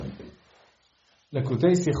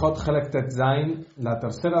Lekutei Sichot Chelek Tet Zain, la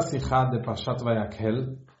tercera sijá de Parshat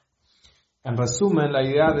Vayakhel. En resumen, la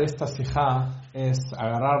idea de esta sijá es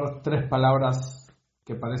agarrar tres palabras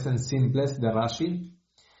que parecen simples de Rashi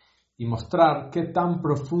y mostrar qué tan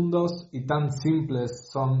profundos y tan simples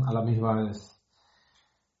son a la misma vez.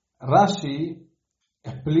 Rashi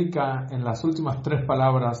explica en las últimas tres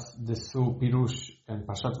palabras de su Pirush en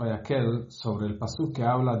Parshat Vayakhel sobre el pasuk que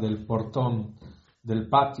habla del portón del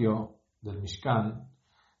patio del Mishkan.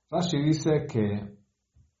 Rashi dice que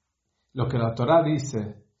lo que la Torá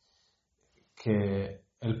dice que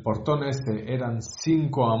el portón ese eran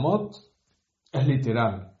 5 amot es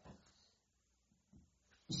literal.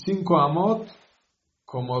 5 amot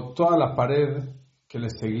como toda la pared que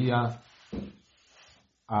le seguía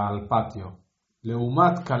al patio.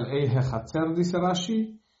 Leumat kal eihe hatzer, dice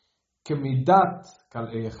Rashi, que midat kal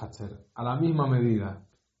eihe hatzer, a la misma medida.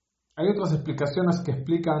 Hay otras explicaciones que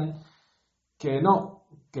explican que no,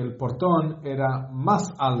 que el portón era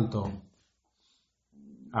más alto.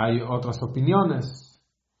 Hay otras opiniones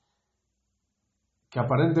que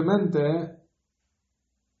aparentemente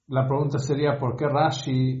la pregunta sería ¿por qué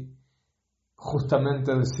Rashi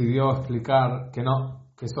justamente decidió explicar que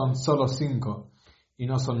no, que son solo 5 y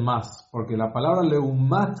no son más? Porque la palabra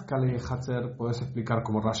leumat kalei hatzer puedes explicar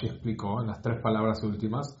como Rashi explicó en las tres palabras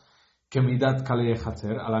últimas, que midat kalei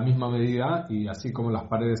hatzer, a la misma medida, y así como las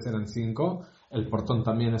paredes eran 5, el portón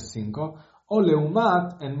también es 5. O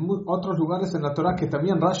leumat en otros lugares en la Torah que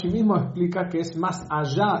también Rashi mismo explica que es más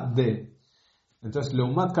allá de. Entonces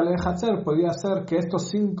leumat kalei hatzer podría ser que estos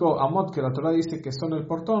 5 amot que la Torah dice que son el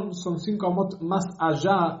portón son 5 amot más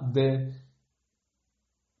allá de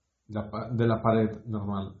la pared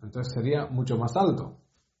normal. Entonces sería mucho más alto.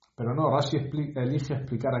 Pero no, Rashi elige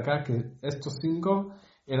explicar acá que estos 5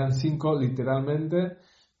 eran 5 literalmente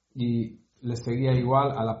y le seguía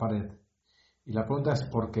igual a la pared. Y la pregunta es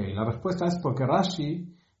 ¿por qué? Y la respuesta es porque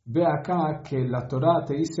Rashi ve acá que la Torah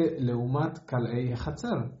te dice leumat kalei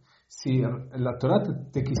hatzer. Si la Torah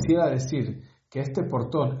te quisiera decir que este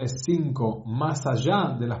portón es 5 más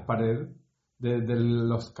allá de las paredes, de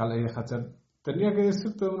los kalei hatzer, tendría que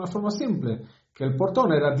decirte de una forma simple, que el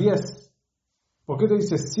portón era 10. ¿Por qué te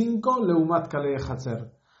dice 5 leumat kalei hatzer?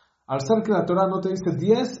 Al ser que la Torah no te dice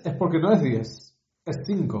 10 es porque no es 10, es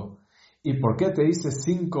 5. ¿Y por qué te dice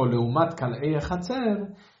 5 leumat kalei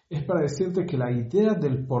hatzer? Es para decirte que la idea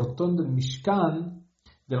del portón del Mishkan,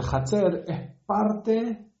 del hatzer, es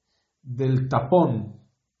parte del tapón.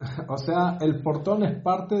 O sea, el portón es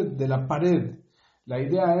parte de la pared. La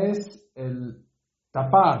idea es el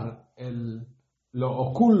tapar, lo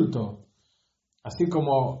oculto. Así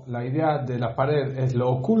como la idea de la pared es lo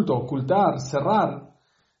oculto, ocultar, cerrar.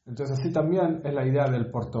 Entonces así también es la idea del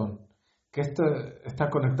portón. Que este está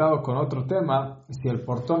conectado con otro tema. Si el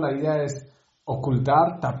portón, la idea es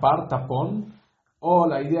ocultar, tapar, tapón, o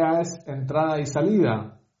la idea es entrada y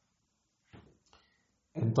salida.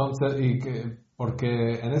 Entonces,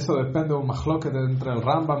 porque en eso depende un mahloket entre el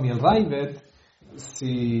Rambam y el Ravid,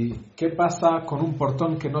 ¿qué pasa con un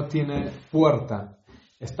portón que no tiene puerta?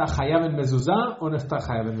 ¿Está Hayab en mezuzá o no está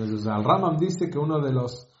Hayab en mezuzá? El Rambam dice que uno de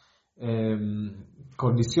los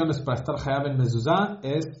condiciones para estar Hayab en mezuzá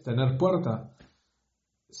es tener puerta.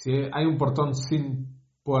 Si hay un portón sin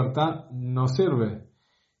puerta, no sirve.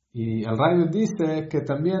 Y el Ravid dice que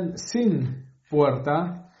también sin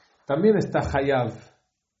puerta, también está Hayab.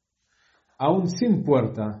 Aún sin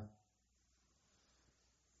puerta,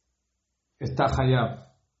 está Hayab.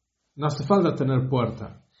 No hace falta tener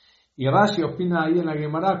puerta. Y Rashi opina ahí en la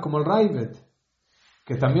Gemara como el Ravid,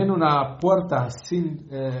 que también una puerta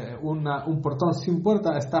un portón sin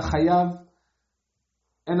puerta está Hayab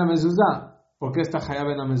en la mezuzá. ¿Por qué está Hayab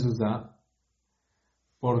en la mezuzá?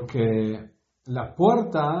 Porque la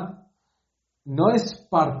puerta no es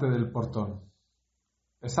parte del portón,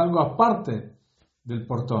 es algo aparte del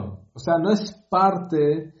portón. O sea, no es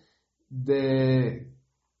parte de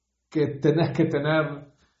que tenés que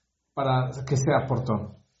tener para que sea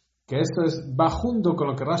portón. Que esto va junto con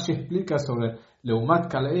lo que Rashi explica sobre leumat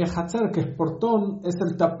kalei hatzer, que es portón, es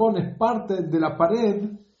el tapón, es parte de la pared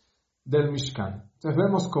del Mishkan. Entonces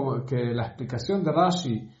vemos como que la explicación de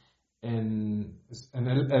Rashi en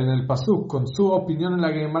el pasuk con su opinión en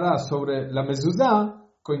la Gemara sobre la mezuzá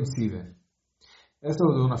coincide.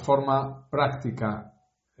 Esto es de una forma práctica,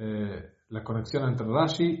 la conexión entre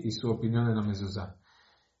Rashi y su opinión en la mezuzá.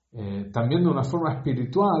 También de una forma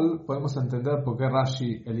espiritual podemos entender por qué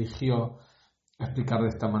Rashi eligió explicar de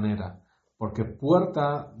esta manera. Porque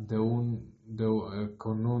puerta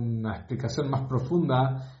con una explicación más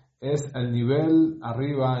profunda es el nivel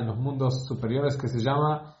arriba en los mundos superiores que se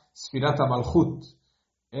llama Sfirat HaMalchut,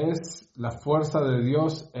 es la fuerza de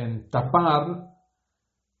Dios en tapar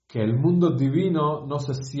que el mundo divino no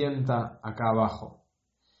se sienta acá abajo.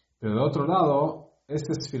 Pero de otro lado,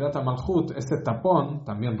 ese Sfirat HaMalchut, ese tapón,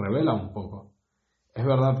 también revela un poco. Es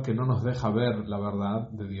verdad que no nos deja ver la verdad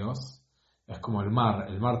de Dios. Es como el mar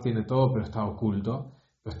tiene todo pero está oculto.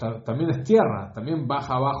 Pero también es tierra, también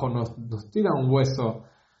baja abajo, nos tira un hueso,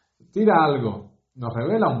 tira algo, nos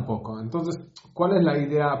revela un poco. Entonces, ¿cuál es la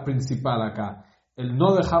idea principal acá? ¿El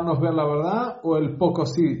no dejarnos ver la verdad o el poco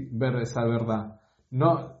sí ver esa verdad?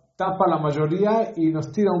 No, tapa la mayoría y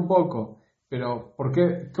nos tira un poco. Pero, ¿por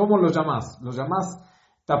qué? ¿Cómo lo llamás? ¿Lo llamás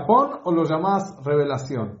tapón o lo llamás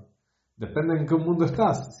revelación? Depende en qué mundo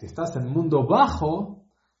estás. Si estás en mundo bajo,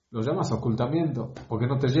 lo llamas ocultamiento, porque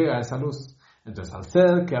no te llega esa luz. Entonces, al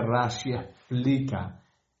ser que Rashi explica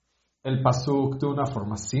el pasuk de una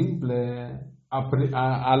forma simple,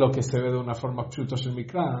 a lo que se ve de una forma Pshuto Shel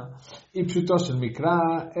Mikra, y Pshuto Shel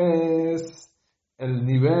Mikra es el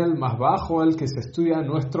nivel más bajo, el que se estudia en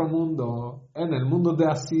nuestro mundo, en el mundo de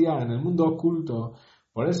Asia, en el mundo oculto.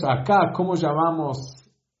 Por eso acá, ¿cómo llamamos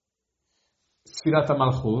Sfirat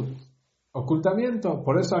HaMalchut? Ocultamiento.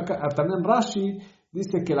 Por eso acá también Rashi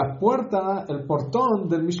dice que la puerta, el portón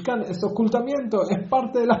del Mishkan es ocultamiento, es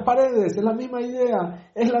parte de las paredes, es la misma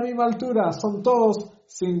idea, es la misma altura, son todos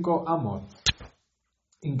 5 amot.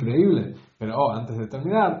 Increíble. Pero antes de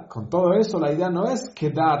terminar, con todo eso, la idea no es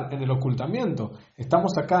quedar en el ocultamiento.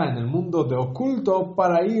 Estamos acá en el mundo de oculto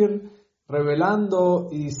para ir revelando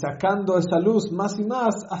y sacando esa luz más y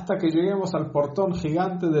más hasta que lleguemos al portón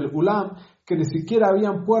gigante del Ulam, que ni siquiera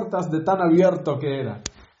habían puertas de tan abierto que era.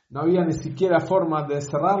 No había ni siquiera forma de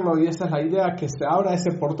cerrarlo, y esa es la idea, que se abra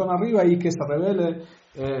ese portón arriba y que se revele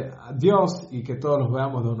a Dios y que todos los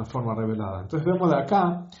veamos de una forma revelada. Entonces vemos de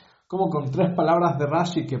acá como con 3 palabras de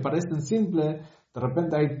Rashi que parecen simples, de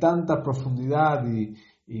repente hay tanta profundidad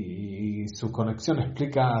y su conexión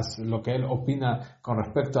explica lo que él opina con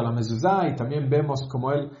respecto a la mezuzá, y también vemos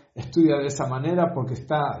cómo él estudia de esa manera porque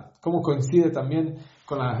cómo coincide también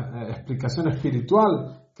con la explicación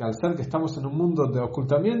espiritual, que al ser que estamos en un mundo de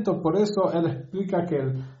ocultamiento, por eso él explica que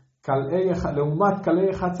el leumat kalei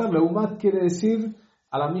hatzar, leumat quiere decir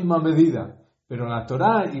a la misma medida. Pero la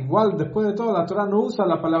Torá, igual, después de todo, la Torá no usa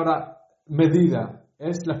la palabra medida.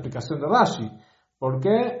 Es la explicación de Rashi.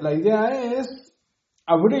 Porque la idea es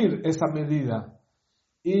abrir esa medida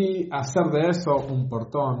y hacer de eso un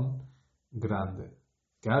portón grande.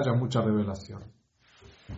 Que haya mucha revelación.